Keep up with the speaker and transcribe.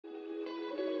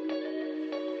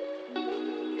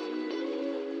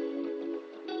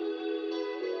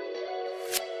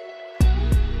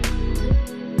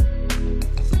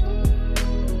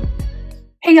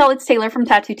Hey y'all, it's Taylor from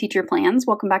Tattoo Teacher Plans.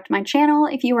 Welcome back to my channel.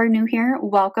 If you are new here,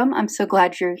 welcome. I'm so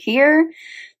glad you're here.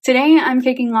 Today I'm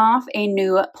kicking off a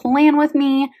new plan with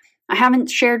me. I haven't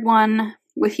shared one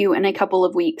with you in a couple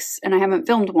of weeks, and I haven't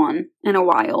filmed one in a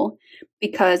while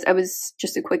because I was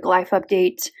just a quick life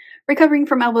update, recovering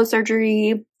from elbow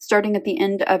surgery starting at the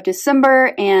end of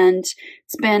December, and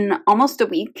it's been almost a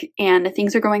week and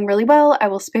things are going really well. I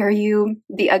will spare you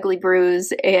the ugly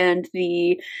bruise and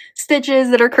the stitches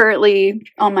that are currently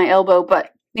on my elbow,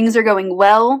 but things are going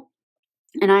well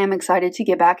and I am excited to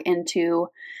get back into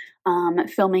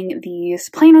filming these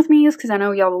plan with me's because I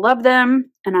know y'all love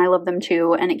them and I love them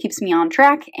too, and it keeps me on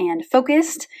track and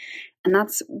focused. And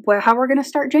that's how we're going to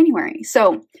start January.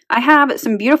 So I have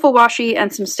some beautiful washi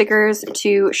and some stickers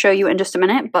to show you in just a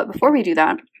minute. But before we do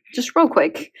that, just real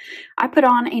quick, I put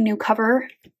on a new cover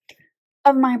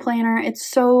of my planner. It's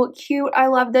so cute. I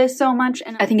love this so much.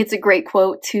 And I think it's a great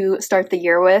quote to start the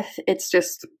year with. It's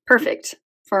just perfect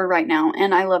for right now.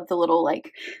 And I love the little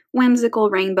like whimsical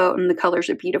rainbow and the colors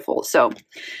are beautiful. So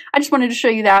I just wanted to show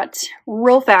you that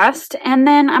real fast. And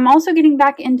then I'm also getting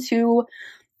back into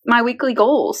my weekly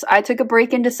goals. I took a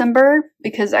break in December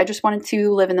because I just wanted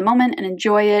to live in the moment and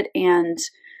enjoy it. And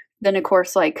then of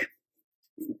course, like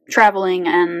traveling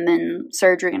and then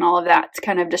surgery and all of that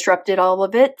kind of disrupted all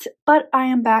of it, but I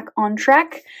am back on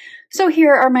track. So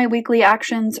here are my weekly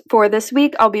actions for this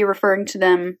week. I'll be referring to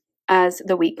them as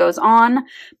the week goes on,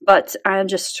 but I'm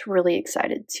just really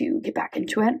excited to get back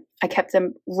into it. I kept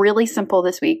them really simple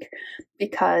this week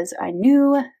because I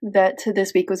knew that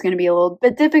this week was going to be a little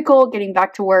bit difficult getting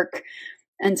back to work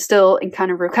and still in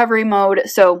kind of recovery mode.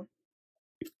 So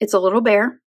it's a little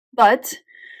bare, but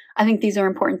I think these are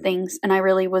important things and I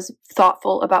really was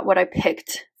thoughtful about what I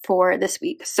picked for this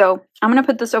week. So I'm going to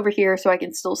put this over here so I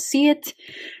can still see it.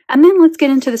 And then let's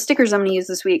get into the stickers I'm going to use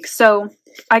this week. So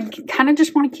I kind of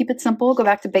just want to keep it simple, go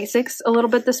back to basics a little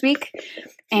bit this week.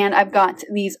 And I've got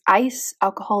these ice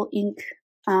alcohol ink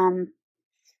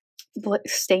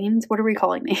stains. What are we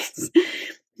calling these?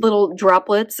 Little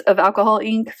droplets of alcohol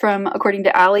ink from According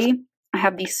to Allie. I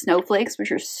have these snowflakes,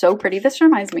 which are so pretty. This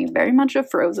reminds me very much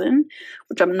of Frozen,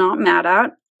 which I'm not mad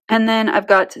at. And then I've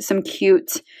got some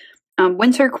cute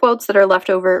winter quotes that are left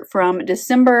over from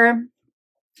December.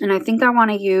 And I think I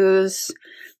want to use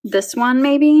this one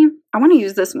maybe. I want to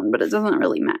use this one, but it doesn't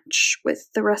really match with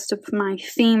the rest of my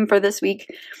theme for this week.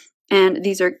 And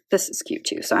this is cute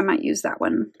too, so I might use that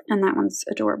one. And that one's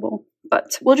adorable.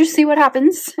 But we'll just see what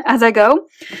happens as I go.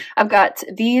 I've got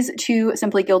these two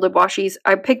Simply Gilded washis.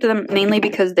 I picked them mainly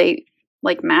because they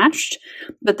like matched.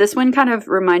 But this one kind of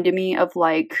reminded me of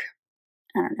like,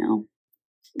 I don't know,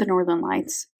 the Northern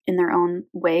Lights in their own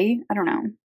way. I don't know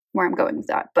where I'm going with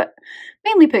that, but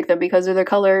mainly picked them because of their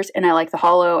colors and I like the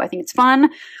hollow. I think it's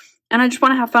fun and I just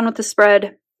want to have fun with the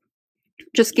spread.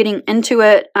 Just getting into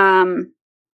it and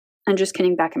just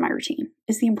getting back in my routine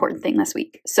is the important thing this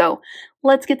week. So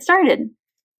let's get started.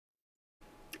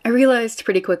 I realized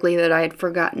pretty quickly that I had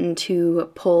forgotten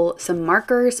to pull some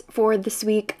markers for this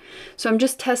week. So I'm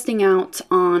just testing out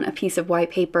on a piece of white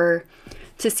paper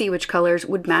to see which colors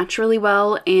would match really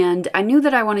well. And I knew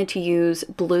that I wanted to use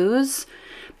blues,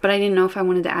 but I didn't know if I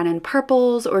wanted to add in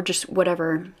purples or just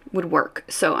whatever would work.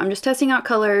 So I'm just testing out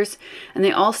colors and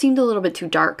they all seemed a little bit too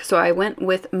dark. So I went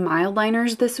with mild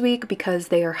liners this week because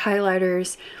they are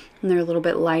highlighters and they're a little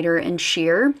bit lighter and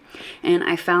sheer. And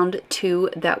I found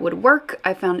two that would work.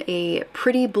 I found a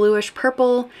pretty bluish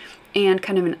purple and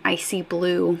kind of an icy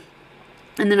blue.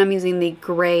 And then I'm using the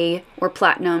gray or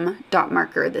platinum dot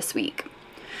marker this week.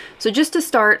 So just to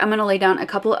start, I'm going to lay down a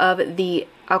couple of the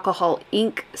alcohol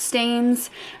ink stains,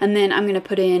 and then I'm going to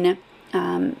put in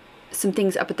some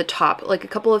things up at the top, like a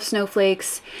couple of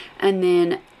snowflakes, and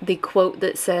then the quote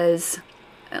that says,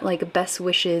 like, best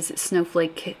wishes,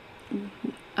 snowflake,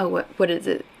 oh, what is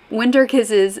it? Winter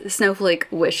kisses, snowflake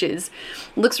wishes.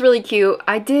 Looks really cute.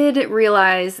 I did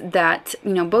realize that,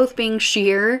 you know, both being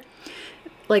sheer,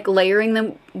 like layering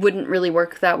them wouldn't really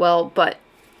work that well, but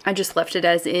I just left it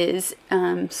as is,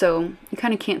 so you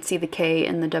kind of can't see the K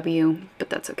and the W, but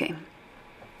that's okay.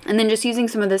 And then just using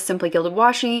some of this Simply Gilded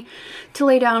washi to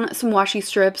lay down some washi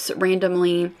strips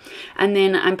randomly, and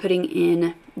then I'm putting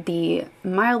in the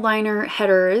mild liner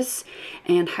headers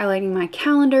and highlighting my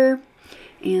calendar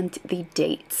and the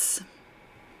dates.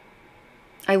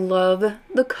 I love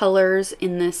the colors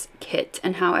in this kit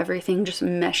and how everything just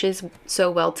meshes so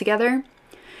well together.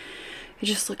 It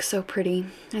just looks so pretty.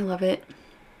 I love it.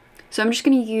 So I'm just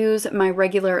going to use my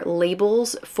regular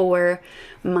labels for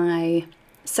my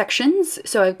sections.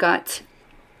 So I've got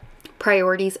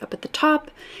priorities up at the top,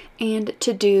 and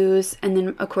to-dos, and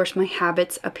then of course my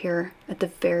habits up here at the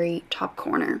very top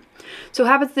corner. So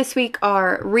habits this week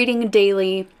are reading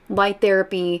daily, light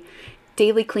therapy,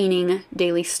 daily cleaning,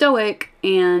 daily stoic,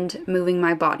 and moving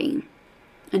my body.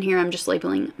 And here I'm just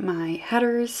labeling my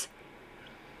headers.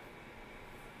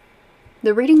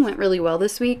 The reading went really well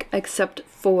this week, except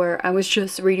for I was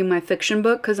just reading my fiction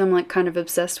book because I'm like kind of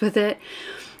obsessed with it.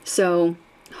 So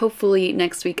hopefully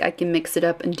next week I can mix it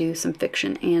up and do some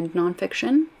fiction and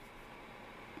nonfiction.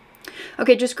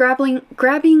 Okay, just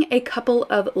grabbing a couple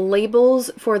of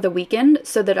labels for the weekend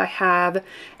so that I have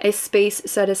a space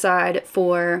set aside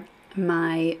for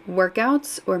my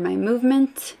workouts or my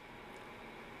movement.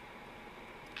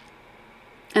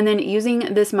 And then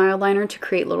using this mild liner to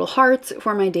create little hearts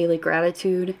for my daily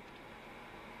gratitude.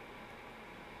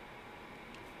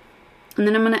 And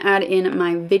then I'm going to add in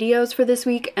my videos for this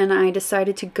week, and I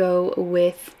decided to go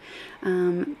with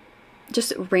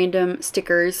just random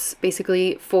stickers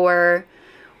basically for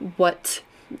what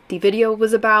the video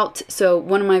was about. So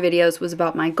one of my videos was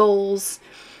about my goals,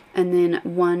 and then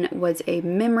one was a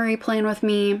memory plan with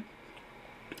me,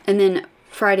 and then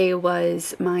Friday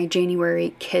was my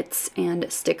January kits and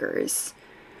stickers.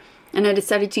 And I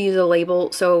decided to use a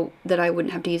label so that I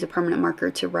wouldn't have to use a permanent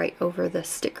marker to write over the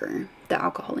sticker, the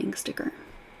alcohol ink sticker.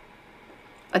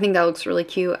 I think that looks really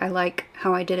cute. I like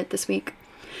how I did it this week.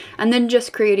 And then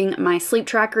just creating my sleep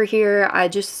tracker here. I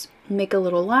just make a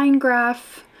little line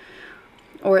graph,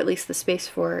 or at least the space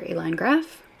for a line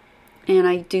graph. And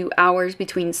I do hours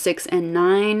between 6 and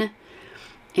 9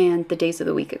 and the days of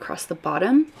the week across the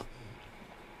bottom.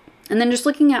 And then just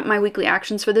looking at my weekly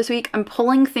actions for this week, I'm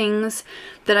pulling things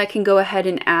that I can go ahead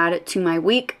and add to my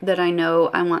week that I know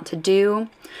I want to do.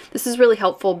 This is really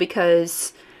helpful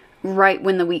because right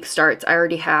when the week starts, I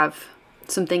already have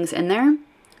some things in there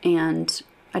and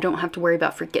I don't have to worry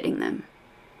about forgetting them.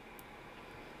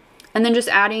 And then just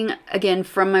adding, again,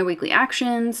 from my weekly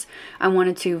actions, I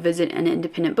wanted to visit an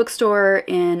independent bookstore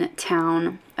in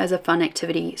town as a fun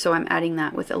activity. So I'm adding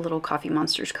that with a little Coffee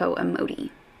Monsters Co. emoji.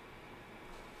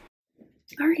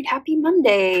 All right, happy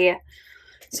Monday.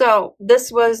 So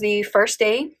this was the first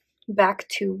day back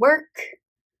to work.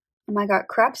 And I got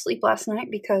crap sleep last night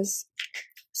because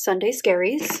Sunday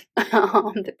scaries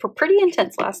were pretty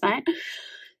intense last night.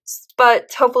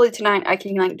 But hopefully tonight I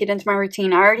can get into my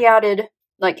routine. I already added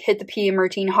hit the PM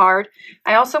routine hard.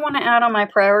 I also want to add on my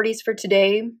priorities for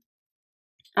today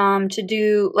to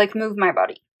do move my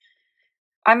body.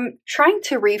 I'm trying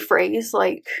to rephrase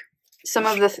some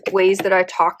of the ways that I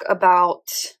talk about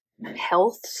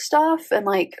health stuff and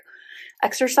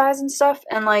exercise and stuff,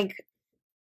 and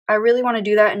I really want to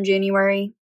do that in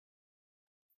January.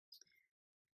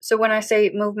 So when I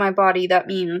say move my body, that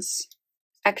means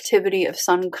activity of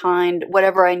some kind,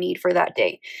 whatever I need for that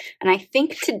day. And I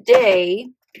think today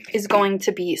is going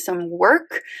to be some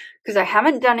work because I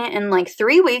haven't done it in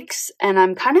 3 weeks and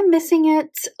I'm kind of missing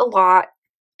it a lot.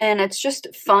 And it's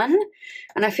just fun,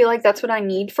 and I feel like that's what I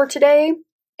need for today.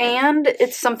 And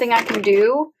it's something I can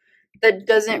do that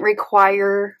doesn't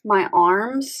require my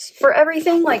arms for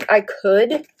everything. I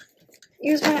could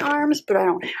use my arms, but I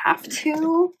don't have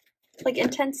to,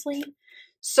 intensely.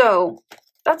 So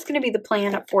that's going to be the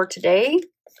plan for today.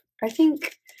 I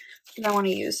think I want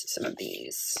to use some of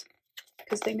these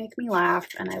because they make me laugh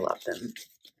and I love them.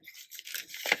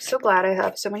 I'm so glad I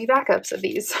have so many backups of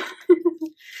these.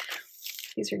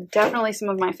 These are definitely some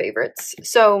of my favorites.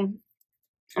 So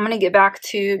I'm going to get back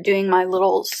to doing my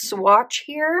little swatch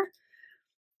here.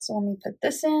 So let me put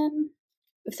this in.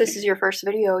 If this is your first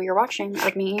video you're watching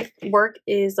of me, Work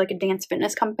is a dance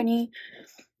fitness company.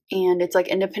 And it's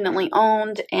independently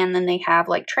owned. And then they have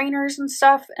trainers and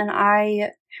stuff. And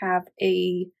I have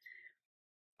a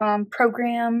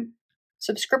program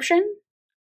subscription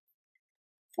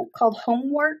called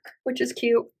Homework, which is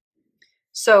cute.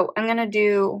 So I'm going to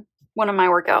do one of my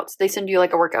workouts. They send you a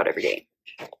workout every day.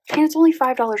 And it's only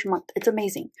 $5 a month. It's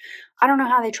amazing. I don't know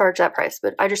how they charge that price,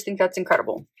 but I just think that's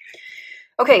incredible.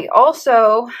 Okay,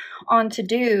 also on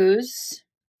to-dos,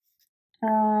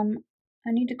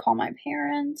 I need to call my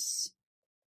parents,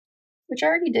 which I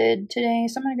already did today.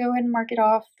 So I'm going to go ahead and mark it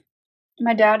off.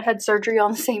 My dad had surgery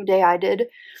on the same day I did.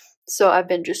 So I've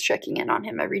been just checking in on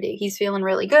him every day. He's feeling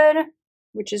really good,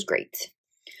 which is great.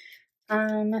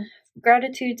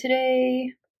 Gratitude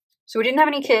today. So we didn't have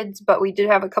any kids, but we did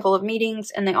have a couple of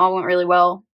meetings and they all went really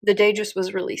well. The day just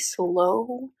was really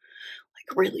slow,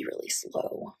 really, really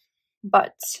slow.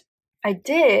 But I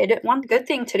did one good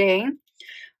thing today.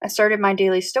 I started my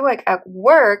daily stoic at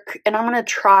work and I'm going to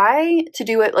try to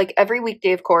do it every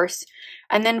weekday, of course.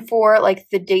 And then for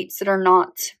the dates that are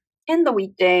not in the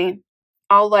weekday,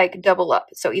 I'll like double up.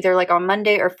 So either like on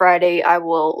Monday or Friday, I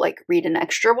will like read an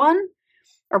extra one,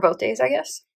 or both days, I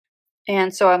guess.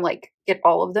 And so I'm like, get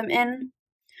all of them in.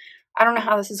 I don't know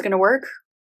how this is going to work,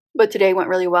 but today went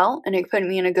really well and it put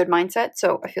me in a good mindset.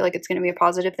 So I feel like it's going to be a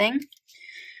positive thing.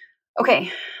 Okay.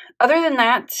 Other than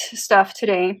that stuff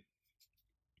today,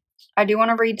 I do want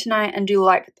to read tonight and do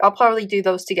light. I'll probably do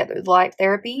those together. The light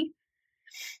therapy.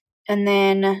 And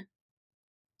then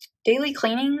daily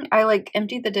cleaning. I like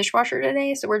emptied the dishwasher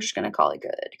today. So we're just going to call it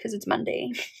good because it's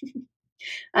Monday.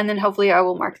 And then hopefully I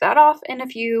will mark that off in a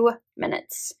few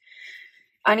minutes.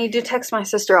 I need to text my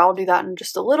sister. I'll do that in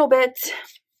just a little bit.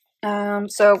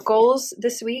 So goals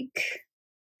this week.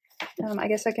 I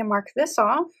guess I can mark this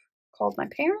off. Called my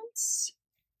parents.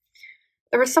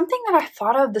 There was something that I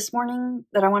thought of this morning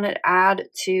that I wanted to add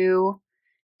to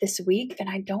this week, and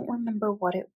I don't remember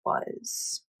what it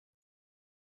was.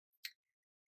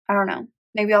 I don't know.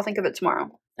 Maybe I'll think of it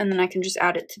tomorrow, and then I can just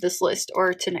add it to this list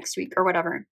or to next week or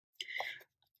whatever.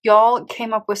 Y'all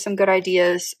came up with some good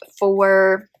ideas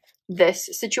for this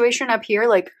situation up here,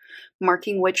 like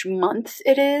marking which month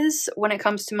it is when it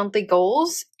comes to monthly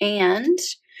goals, and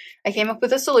I came up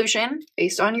with a solution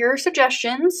based on your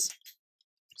suggestions.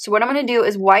 So what I'm going to do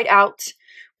is white out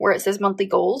where it says monthly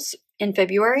goals in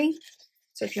February.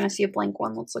 So if you want to see a blank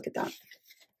one, let's look at that.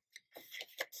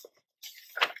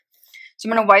 So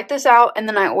I'm going to white this out, and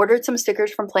then I ordered some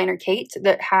stickers from Planner Kate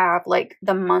that have like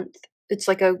the month. It's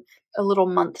like a little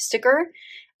month sticker,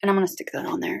 and I'm going to stick that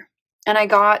on there. And I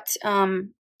got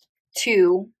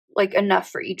 2, like enough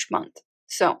for each month.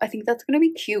 So I think that's going to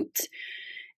be cute,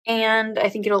 and I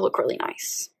think it'll look really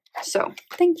nice. So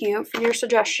thank you for your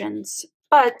suggestions.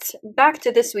 But back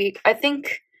to this week, I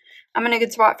think I'm in a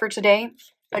good spot for today.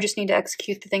 I just need to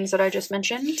execute the things that I just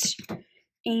mentioned,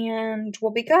 and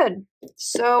we'll be good.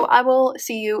 So I will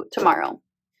see you tomorrow.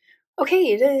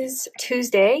 Okay, it is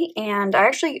Tuesday, and I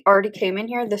actually already came in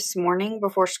here this morning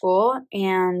before school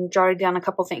and jotted down a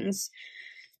couple things.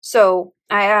 So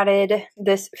I added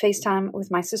this FaceTime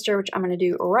with my sister, which I'm going to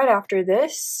do right after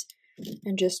this,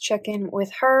 and just check in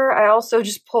with her. I also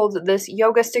just pulled this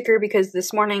yoga sticker because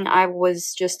this morning I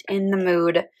was just in the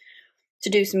mood to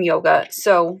do some yoga.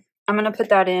 So I'm going to put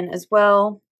that in as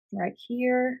well right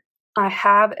here. I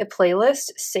have a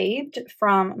playlist saved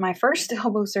from my first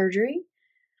elbow surgery.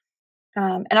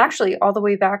 And actually all the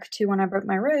way back to when I broke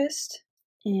my wrist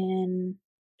in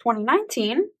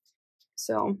 2019.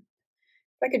 So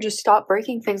if I could just stop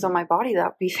breaking things on my body, that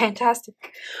would be fantastic.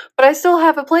 But I still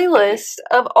have a playlist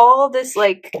of all this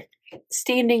like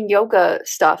standing yoga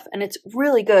stuff, and it's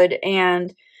really good,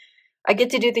 and I get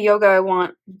to do the yoga I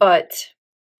want, but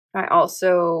I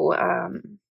also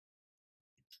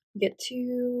get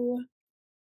to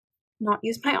not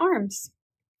use my arms,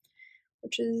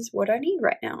 which is what I need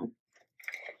right now.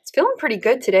 It's feeling pretty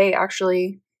good today,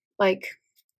 actually, like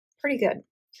pretty good.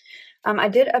 I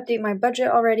did update my budget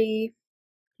already,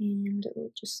 and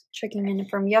just checking in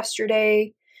from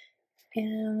yesterday,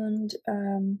 and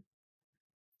I'm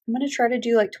going to try to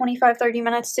do like 25-30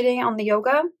 minutes today on the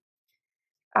yoga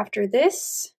after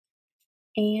this.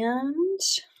 And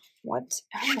what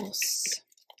else?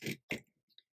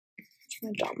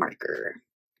 My dot marker.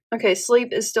 Okay,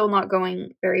 sleep is still not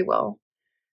going very well.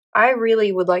 I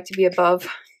really would like to be above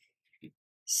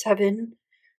 7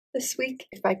 this week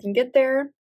if I can get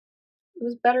there. It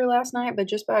was better last night, but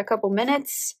just by a couple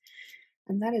minutes,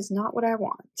 and that is not what I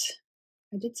want.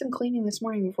 I did some cleaning this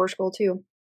morning before school too.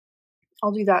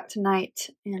 I'll do that tonight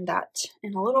and that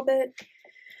in a little bit.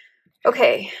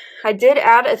 Okay, I did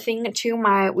add a thing to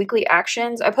my weekly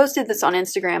actions. I posted this on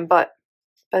Instagram, but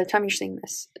by the time you're seeing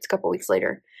this, it's a couple weeks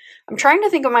later. I'm trying to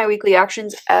think of my weekly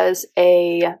actions as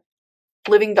a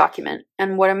living document.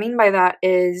 And what I mean by that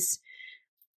is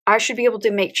I should be able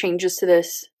to make changes to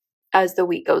this as the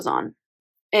week goes on.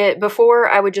 Before,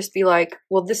 I would just be like,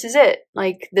 well, this is it.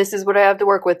 Like, this is what I have to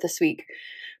work with this week.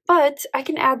 But I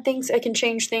can add things. I can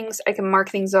change things. I can mark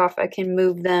things off. I can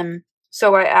move them.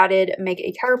 So I added make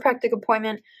a chiropractic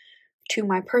appointment to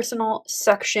my personal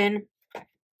section.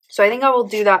 So I think I will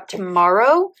do that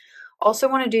tomorrow. Also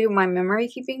want to do my memory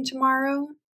keeping tomorrow.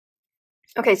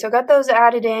 Okay, so I got those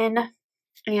added in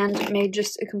and made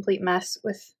just a complete mess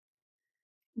with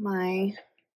my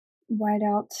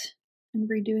whiteout and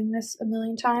redoing this a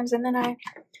million times, and then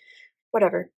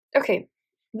whatever. Okay,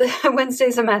 the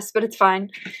Wednesday's a mess, but it's fine.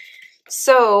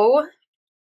 So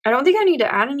I don't think I need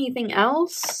to add anything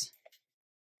else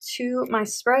to my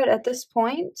spread at this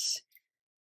point.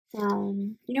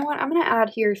 You know what? I'm going to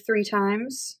add here 3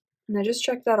 times, and I just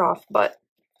checked that off, but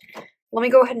let me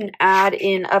go ahead and add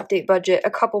in update budget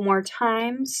a couple more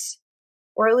times,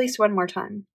 or at least one more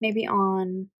time, maybe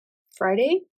on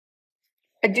Friday.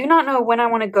 I do not know when I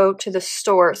want to go to the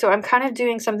store, so I'm kind of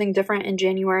doing something different in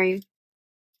January,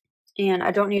 and I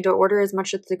don't need to order as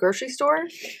much at the grocery store,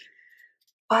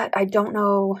 but I don't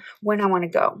know when I want to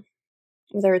go.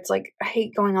 Whether it's like, I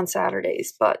hate going on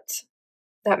Saturdays, but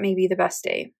that may be the best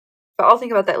day. But I'll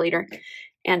think about that later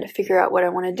and figure out what I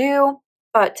want to do.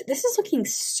 But this is looking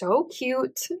so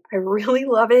cute. I really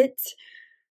love it.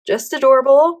 Just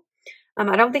adorable.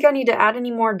 I don't think I need to add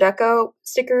any more deco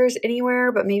stickers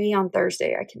anywhere, but maybe on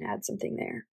Thursday I can add something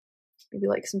there. Maybe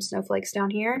like some snowflakes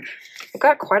down here. I've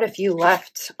got quite a few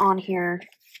left on here,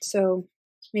 so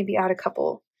maybe add a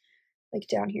couple like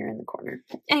down here in the corner.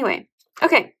 Anyway,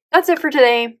 okay, that's it for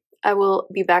today. I will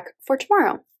be back for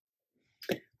tomorrow.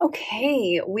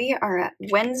 Okay, we are at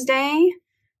Wednesday.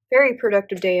 Very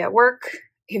productive day at work,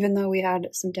 even though we had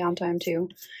some downtime too.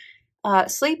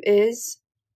 Sleep is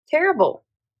terrible.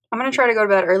 I'm going to try to go to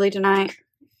bed early tonight.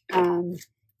 I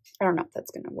don't know if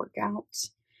that's going to work out,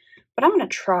 but I'm going to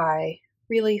try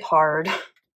really hard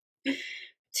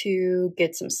to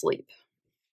get some sleep.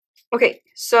 Okay,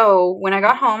 so when I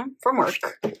got home from work,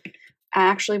 I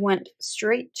actually went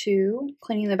straight to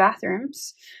cleaning the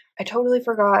bathrooms. I totally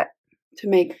forgot to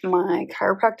make my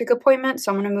chiropractic appointment,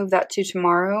 so I'm going to move that to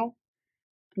tomorrow.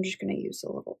 I'm just going to use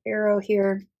a little arrow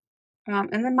here.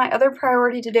 And then my other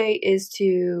priority today is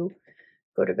to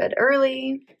go to bed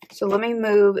early. So let me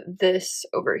move this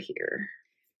over here.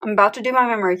 I'm about to do my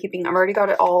memory keeping. I've already got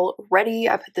it all ready.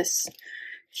 I put this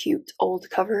cute old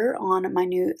cover on my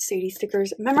new Sadie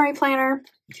Stickers memory planner.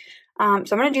 So I'm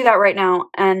going to do that right now,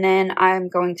 and then I'm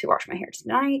going to wash my hair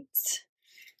tonight.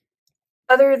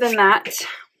 Other than that,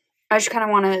 I just kind of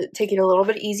want to take it a little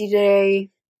bit easy today.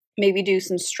 Maybe do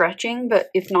some stretching, but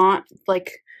if not,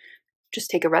 like just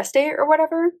take a rest day or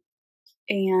whatever.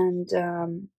 And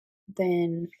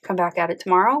then come back at it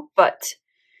tomorrow. But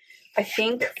I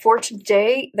think for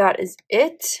today, that is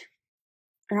it.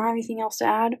 I don't have anything else to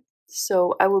add,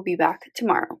 so I will be back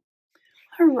tomorrow.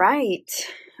 All right.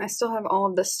 I still have all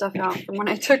of this stuff out from when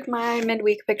I took my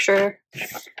midweek picture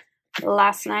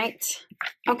last night.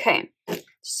 Okay,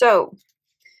 so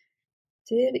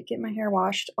did get my hair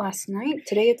washed last night.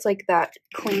 Today it's like that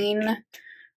clean,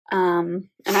 and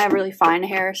I have really fine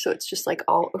hair, so it's just like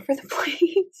all over the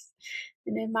place.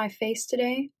 And in my face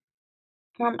today.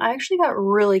 I actually got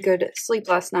really good sleep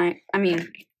last night. I mean,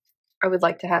 I would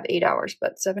like to have 8 hours,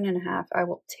 but 7.5 I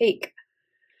will take.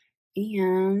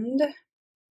 And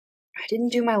I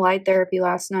didn't do my light therapy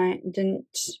last night. Didn't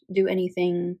do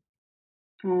anything.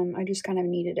 I just kind of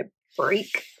needed a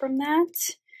break from that.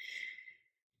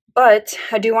 But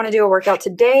I do want to do a workout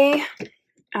today.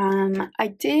 I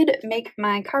did make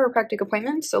my chiropractic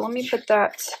appointment, so let me put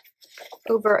that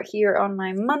over here on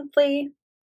my monthly.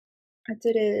 I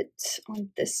did it on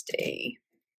this day.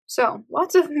 So,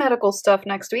 lots of medical stuff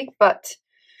next week, but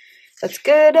that's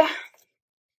good.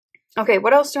 Okay,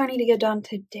 what else do I need to get done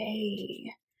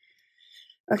today?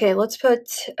 Okay, let's put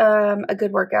a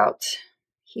good workout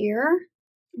here.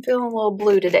 I'm feeling a little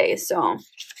blue today, so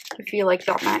I feel like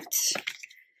that might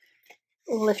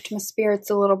lift my spirits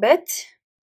a little bit.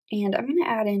 And I'm going to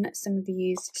add in some of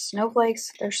these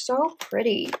snowflakes. They're so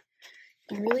pretty.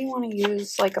 I really want to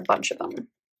use like a bunch of them.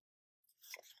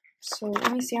 So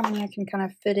let me see how many I can kind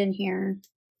of fit in here.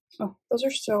 Oh, those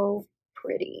are so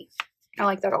pretty. I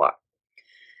like that a lot.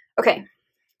 Okay,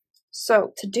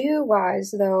 so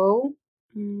to-do-wise though,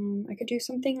 I could do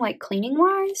something like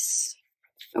cleaning-wise.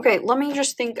 Okay, let me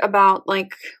just think about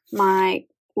like my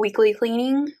weekly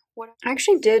cleaning. I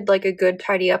actually did like a good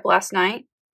tidy up last night.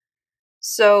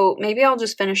 So maybe I'll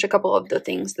just finish a couple of the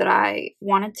things that I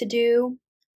wanted to do,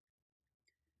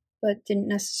 but didn't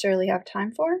necessarily have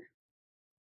time for.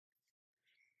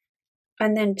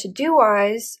 And then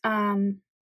to-do-wise, I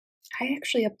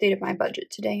actually updated my budget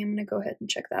today. I'm going to go ahead and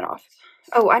check that off.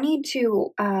 Oh, I need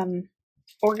to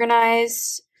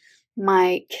organize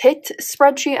my kit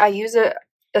spreadsheet. I use a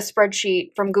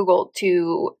spreadsheet from Google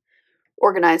to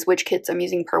organize which kits I'm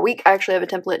using per week. I actually have a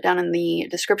template down in the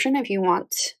description if you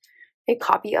want a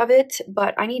copy of it,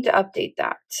 but I need to update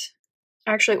that.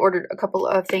 I actually ordered a couple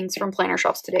of things from planner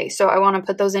shops today, so I want to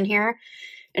put those in here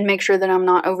and make sure that I'm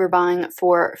not overbuying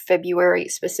for February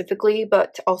specifically,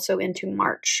 but also into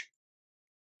March.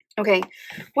 Okay,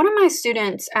 one of my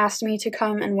students asked me to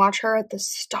come and watch her at the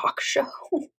stock show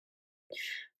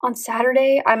on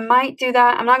Saturday. I might do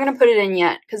that. I'm not going to put it in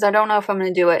yet because I don't know if I'm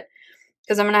going to do it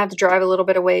because I'm going to have to drive a little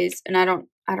bit of ways, and I don't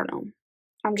know.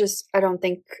 I don't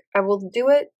think I will do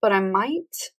it, but I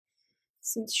might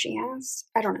since she asked.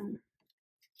 I don't know.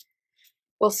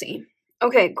 We'll see.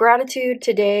 Okay, gratitude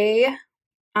today.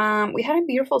 We had a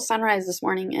beautiful sunrise this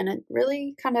morning, and it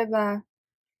really kind of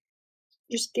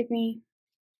just give me,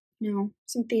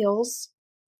 some feels.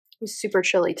 It was super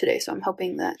chilly today, so I'm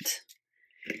hoping that,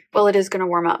 well, it is going to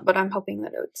warm up, but I'm hoping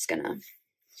that it's going to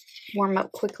warm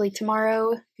up quickly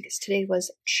tomorrow because today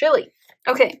was chilly.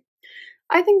 Okay,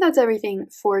 I think that's everything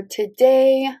for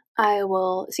today. I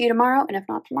will see you tomorrow, and if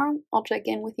not tomorrow, I'll check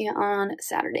in with you on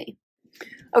Saturday.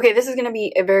 Okay, this is going to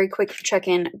be a very quick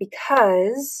check-in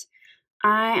because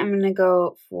I am going to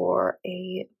go for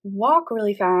a walk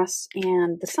really fast,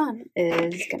 and the sun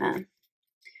is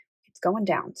it's going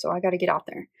down, so I got to get out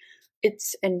there.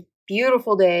 It's a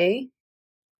beautiful day,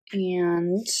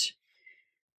 and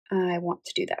I want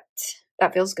to do that.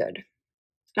 That feels good.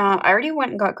 I already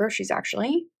went and got groceries,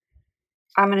 actually.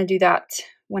 I'm going to do that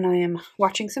when I am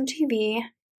watching some TV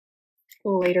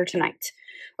later tonight.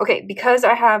 Okay, because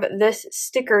I have this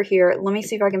sticker here, let me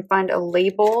see if I can find a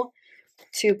label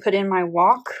to put in my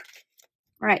walk.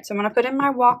 All right, so I'm going to put in my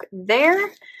walk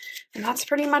there, and that's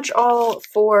pretty much all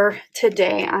for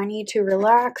today. I need to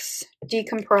relax,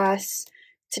 decompress.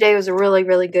 Today was a really,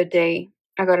 really good day.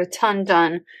 I got a ton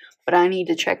done, but I need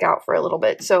to check out for a little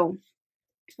bit. So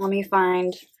let me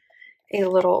find a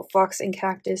little fox and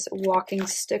cactus walking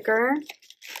sticker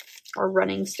or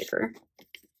running sticker.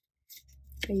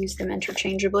 I use them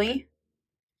interchangeably.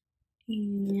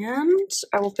 And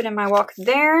I will put in my walk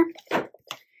there.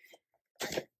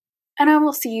 And I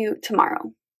will see you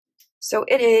tomorrow. So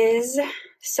it is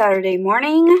Saturday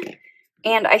morning.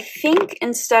 And I think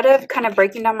instead of kind of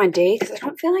breaking down my day, because I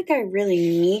don't feel like I really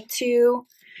need to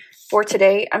for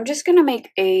today, I'm just going to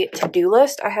make a to-do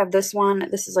list. I have this one.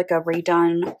 This is like a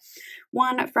redone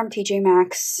one from TJ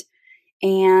Maxx.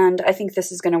 And I think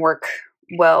this is going to work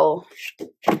well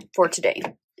for today.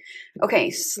 Okay,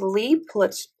 sleep.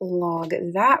 Let's log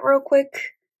that real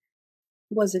quick.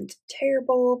 Wasn't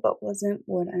terrible, but wasn't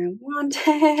what I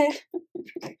wanted.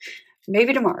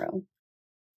 Maybe tomorrow.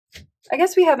 I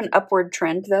guess we have an upward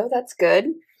trend, though. That's good.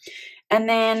 And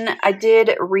then I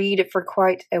did read for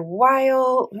quite a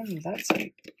while. Ooh, that's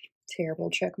a terrible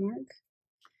check mark.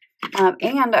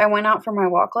 And I went out for my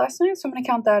walk last night, so I'm going to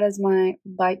count that as my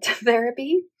light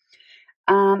therapy.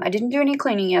 I didn't do any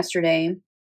cleaning yesterday,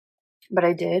 but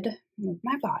I did move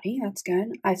my body. That's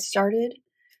good. I started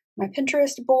my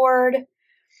Pinterest board.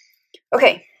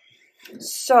 Okay,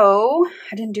 so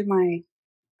I didn't do my,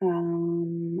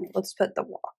 let's put the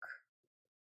walk.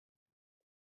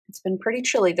 It's been pretty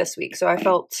chilly this week, so I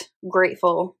felt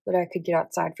grateful that I could get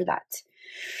outside for that.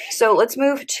 So let's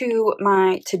move to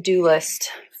my to-do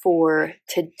list for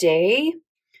today.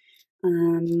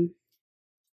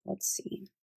 Let's see.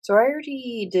 So I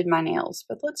already did my nails,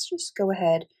 but let's just go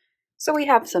ahead so we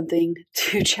have something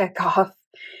to check off.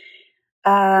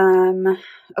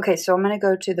 Okay, so I'm going to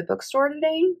go to the bookstore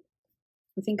today.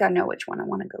 I think I know which one I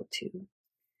want to go to.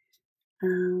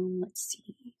 Let's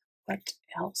see. What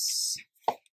else?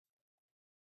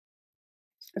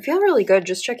 I feel really good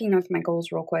just checking with my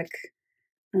goals real quick.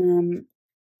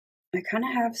 I kind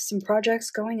of have some projects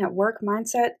going at work.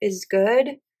 Mindset is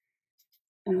good.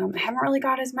 I haven't really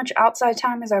got as much outside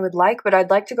time as I would like, but I'd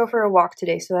like to go for a walk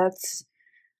today. So that's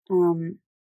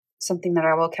something that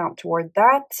I will count toward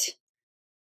that.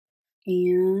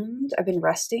 And I've been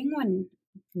resting when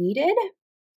needed.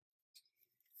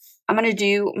 I'm going to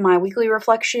do my weekly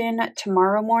reflection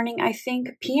tomorrow morning, I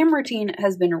think. PM routine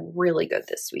has been really good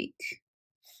this week.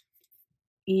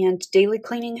 And daily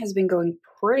cleaning has been going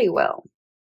pretty well.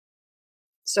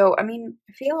 So, I mean,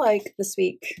 I feel like this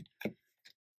week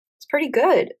it's pretty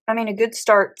good. I mean, a good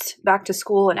start back to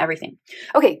school and everything.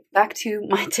 Okay, back to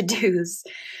my to-dos.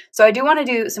 So I do want to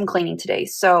do some cleaning today.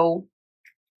 So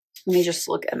let me just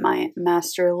look at my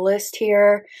master list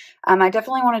here. I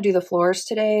definitely want to do the floors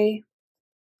today.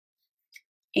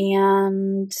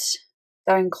 And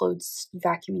that includes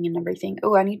vacuuming and everything.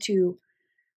 Oh, I need to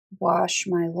wash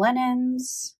my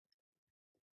linens.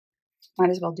 Might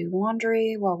as well do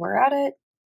laundry while we're at it.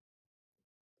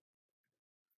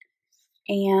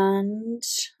 And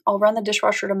I'll run the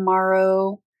dishwasher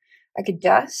tomorrow. I could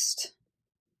dust.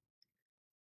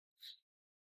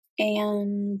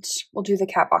 And we'll do the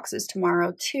cat boxes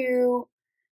tomorrow too.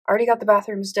 Already got the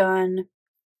bathrooms done.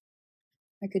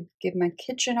 I could give my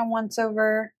kitchen a once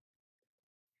over.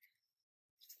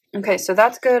 Okay, so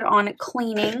that's good on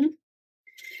cleaning.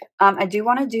 I do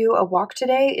want to do a walk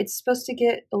today. It's supposed to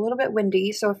get a little bit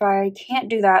windy, so if I can't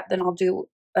do that, then I'll do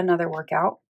another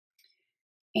workout.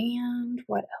 And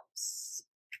what else?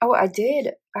 Oh, I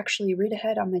did actually read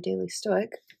ahead on my daily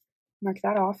stoic. Mark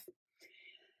that off.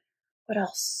 What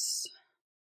else?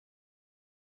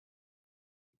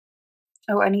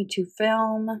 Oh, I need to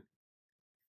film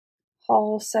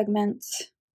haul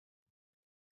segments.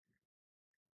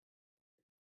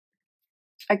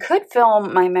 I could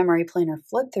film my memory planner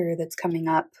flip through that's coming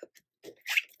up.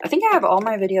 I think I have all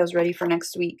my videos ready for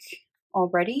next week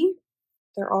already.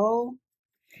 They're all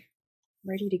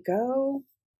ready to go.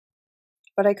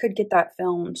 But I could get that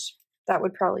filmed. That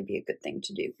would probably be a good thing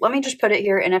to do. Let me just put it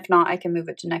here, and if not, I can move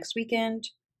it to next weekend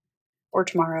or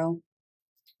tomorrow.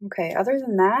 Okay, other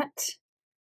than that,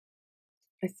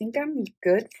 I think I'm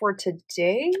good for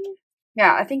today.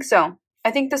 Yeah, I think so.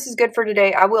 I think this is good for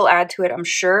today. I will add to it, I'm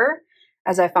sure,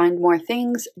 as I find more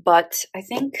things, but I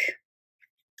think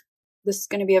this is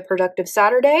going to be a productive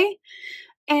Saturday,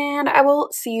 and I will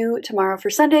see you tomorrow for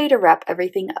Sunday to wrap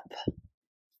everything up.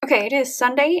 Okay, it is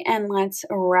Sunday, and let's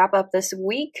wrap up this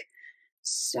week.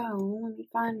 So, let me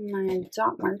find my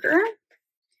dot marker.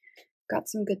 Got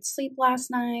some good sleep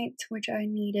last night, which I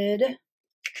needed.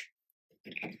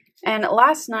 And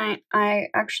last night, I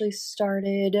actually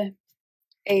started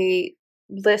a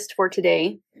list for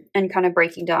today and kind of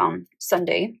breaking down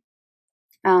Sunday.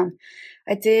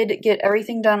 I did get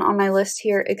everything done on my list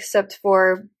here except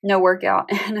for no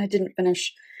workout, and I didn't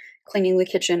finish cleaning the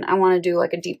kitchen. I want to do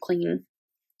like a deep clean.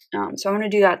 So I'm going to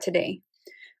do that today.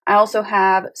 I also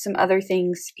have some other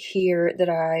things here that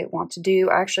I want to do.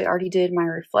 I actually already did my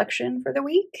reflection for the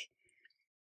week,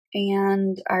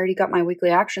 and I already got my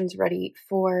weekly actions ready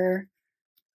for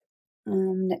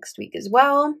next week as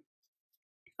well.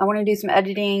 I want to do some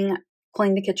editing,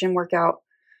 clean the kitchen, workout,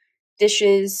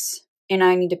 dishes, and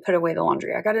I need to put away the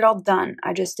laundry. I got it all done.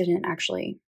 I just didn't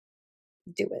actually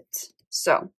do it.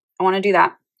 So I want to do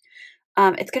that.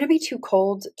 It's going to be too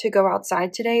cold to go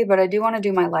outside today, but I do want to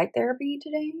do my light therapy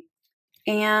today.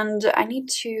 And I need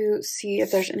to see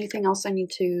if there's anything else I need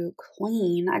to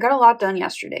clean. I got a lot done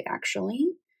yesterday, actually.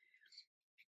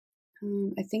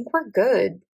 I think we're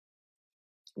good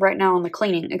right now on the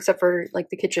cleaning, except for like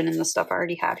the kitchen and the stuff I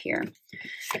already have here.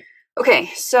 Okay,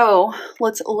 so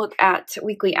let's look at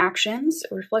weekly actions.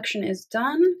 Reflection is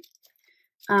done.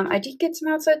 I did get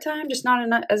some outside time, just not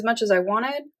enough, as much as I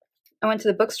wanted. I went to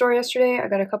the bookstore yesterday. I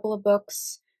got a couple of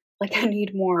books. Like, I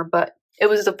need more, but it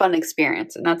was a fun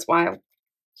experience, and that's why I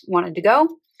wanted to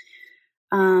go.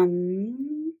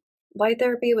 Light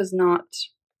therapy was not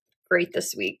great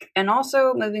this week, and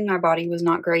also moving my body was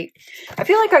not great. I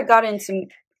feel like I got in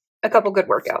a couple good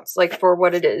workouts, like for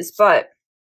what it is, but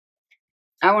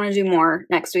I want to do more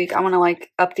next week. I want to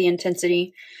like up the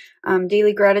intensity.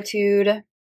 Daily gratitude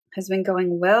has been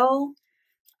going well.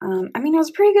 I mean, it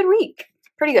was a pretty good week.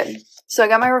 Pretty good. So I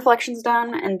got my reflections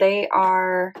done, and they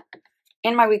are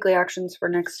in my weekly actions for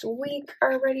next week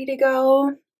are ready to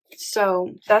go.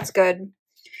 So that's good.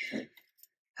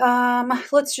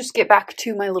 Let's just get back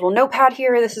to my little notepad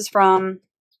here. This is from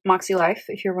Moxie Life,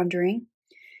 if you're wondering.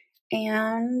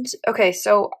 And okay,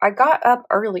 so I got up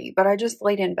early, but I just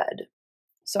laid in bed.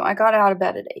 So I got out of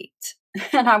bed at 8,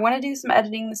 and I want to do some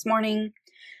editing this morning.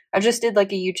 I just did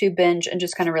like a YouTube binge and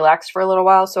just kind of relaxed for a little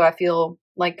while, so I feel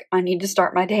like I need to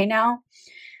start my day now.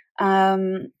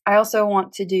 I also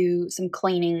want to do some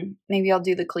cleaning. Maybe I'll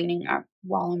do the cleaning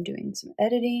while I'm doing some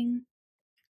editing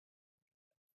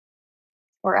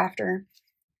or after.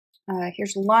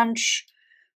 Here's lunch.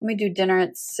 Let me do dinner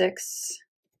at 6.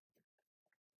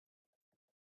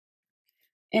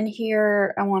 In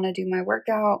here, I want to do my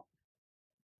workout.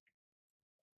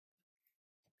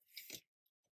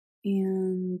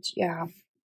 And yeah,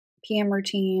 PM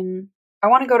routine. I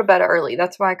want to go to bed early.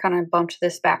 That's why I kind of bumped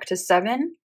this back to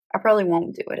 7. I probably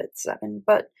won't do it at 7,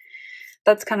 but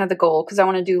that's kind of the goal because I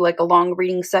want to do like a long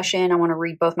reading session. I want to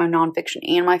read both my nonfiction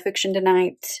and my fiction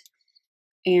tonight.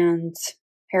 And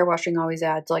hair washing always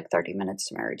adds like 30 minutes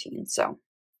to my routine. So,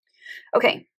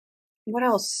 okay. What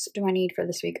else do I need for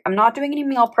this week? I'm not doing any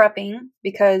meal prepping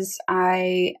because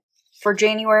for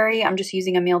January, I'm just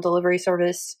using a meal delivery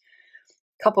service.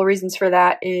 A couple reasons for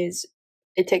that is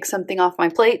it takes something off my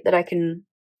plate that I can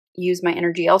use my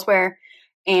energy elsewhere,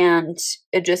 and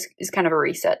it just is kind of a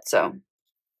reset. So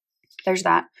there's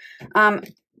that.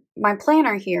 My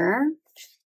planner here,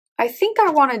 I think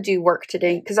I want to do work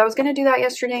today because I was going to do that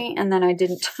yesterday and then I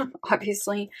didn't,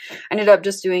 obviously. I ended up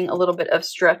just doing a little bit of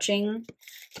stretching.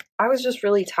 I was just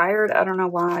really tired. I don't know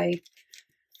why.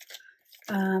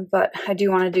 But I do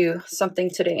want to do something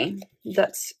today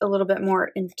that's a little bit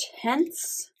more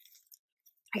intense.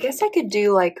 I guess I could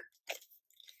do like,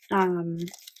 I don't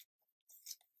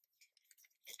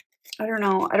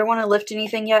know. I don't want to lift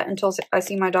anything yet until I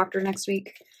see my doctor next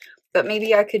week. But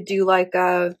maybe I could do like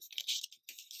a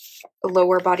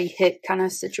lower body HIIT kind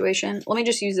of situation. Let me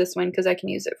just use this one because I can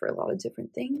use it for a lot of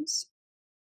different things.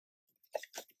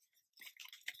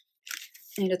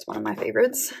 And it's one of my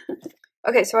favorites.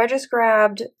 Okay, so I just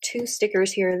grabbed 2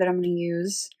 stickers here that I'm going to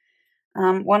use.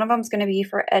 One of them is going to be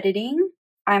for editing.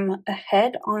 I'm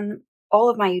ahead on all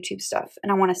of my YouTube stuff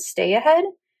and I want to stay ahead.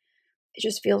 It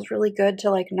just feels really good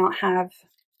to like not have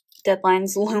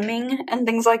deadlines looming and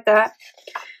things like that.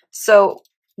 So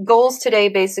goals today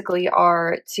basically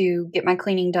are to get my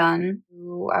cleaning done.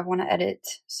 I want to edit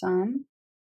some.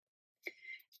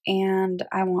 And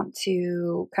I want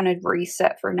to kind of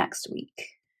reset for next week.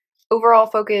 Overall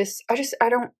focus,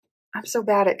 I'm so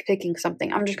bad at picking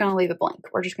something. I'm just going to leave it blank.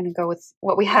 We're just going to go with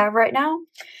what we have right now.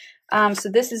 So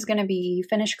this is going to be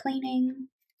finish cleaning.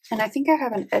 And I think I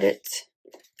have an edit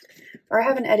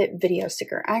video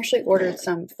sticker. I actually ordered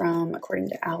some from According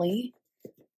to Allie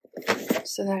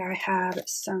so that I have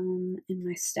some in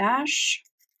my stash.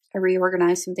 I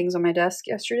reorganized some things on my desk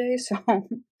yesterday, so I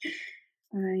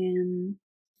am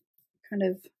kind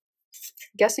of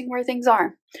guessing where things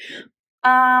are.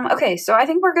 Okay, so I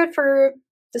think we're good for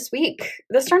this week.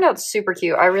 This turned out super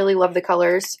cute. I really love the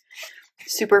colors.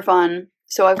 Super fun.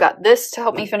 So I've got this to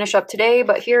help me finish up today,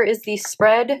 but here is the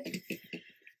spread.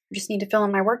 I just need to fill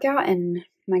in my workout and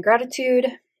my gratitude.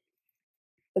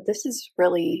 But this is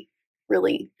really,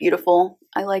 really beautiful.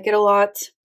 I like it a lot.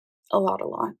 A lot.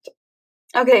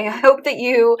 Okay, I hope that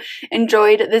you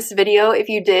enjoyed this video. If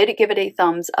you did, give it a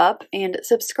thumbs up and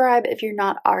subscribe if you're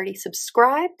not already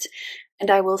subscribed.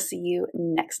 And I will see you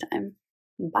next time.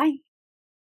 Bye.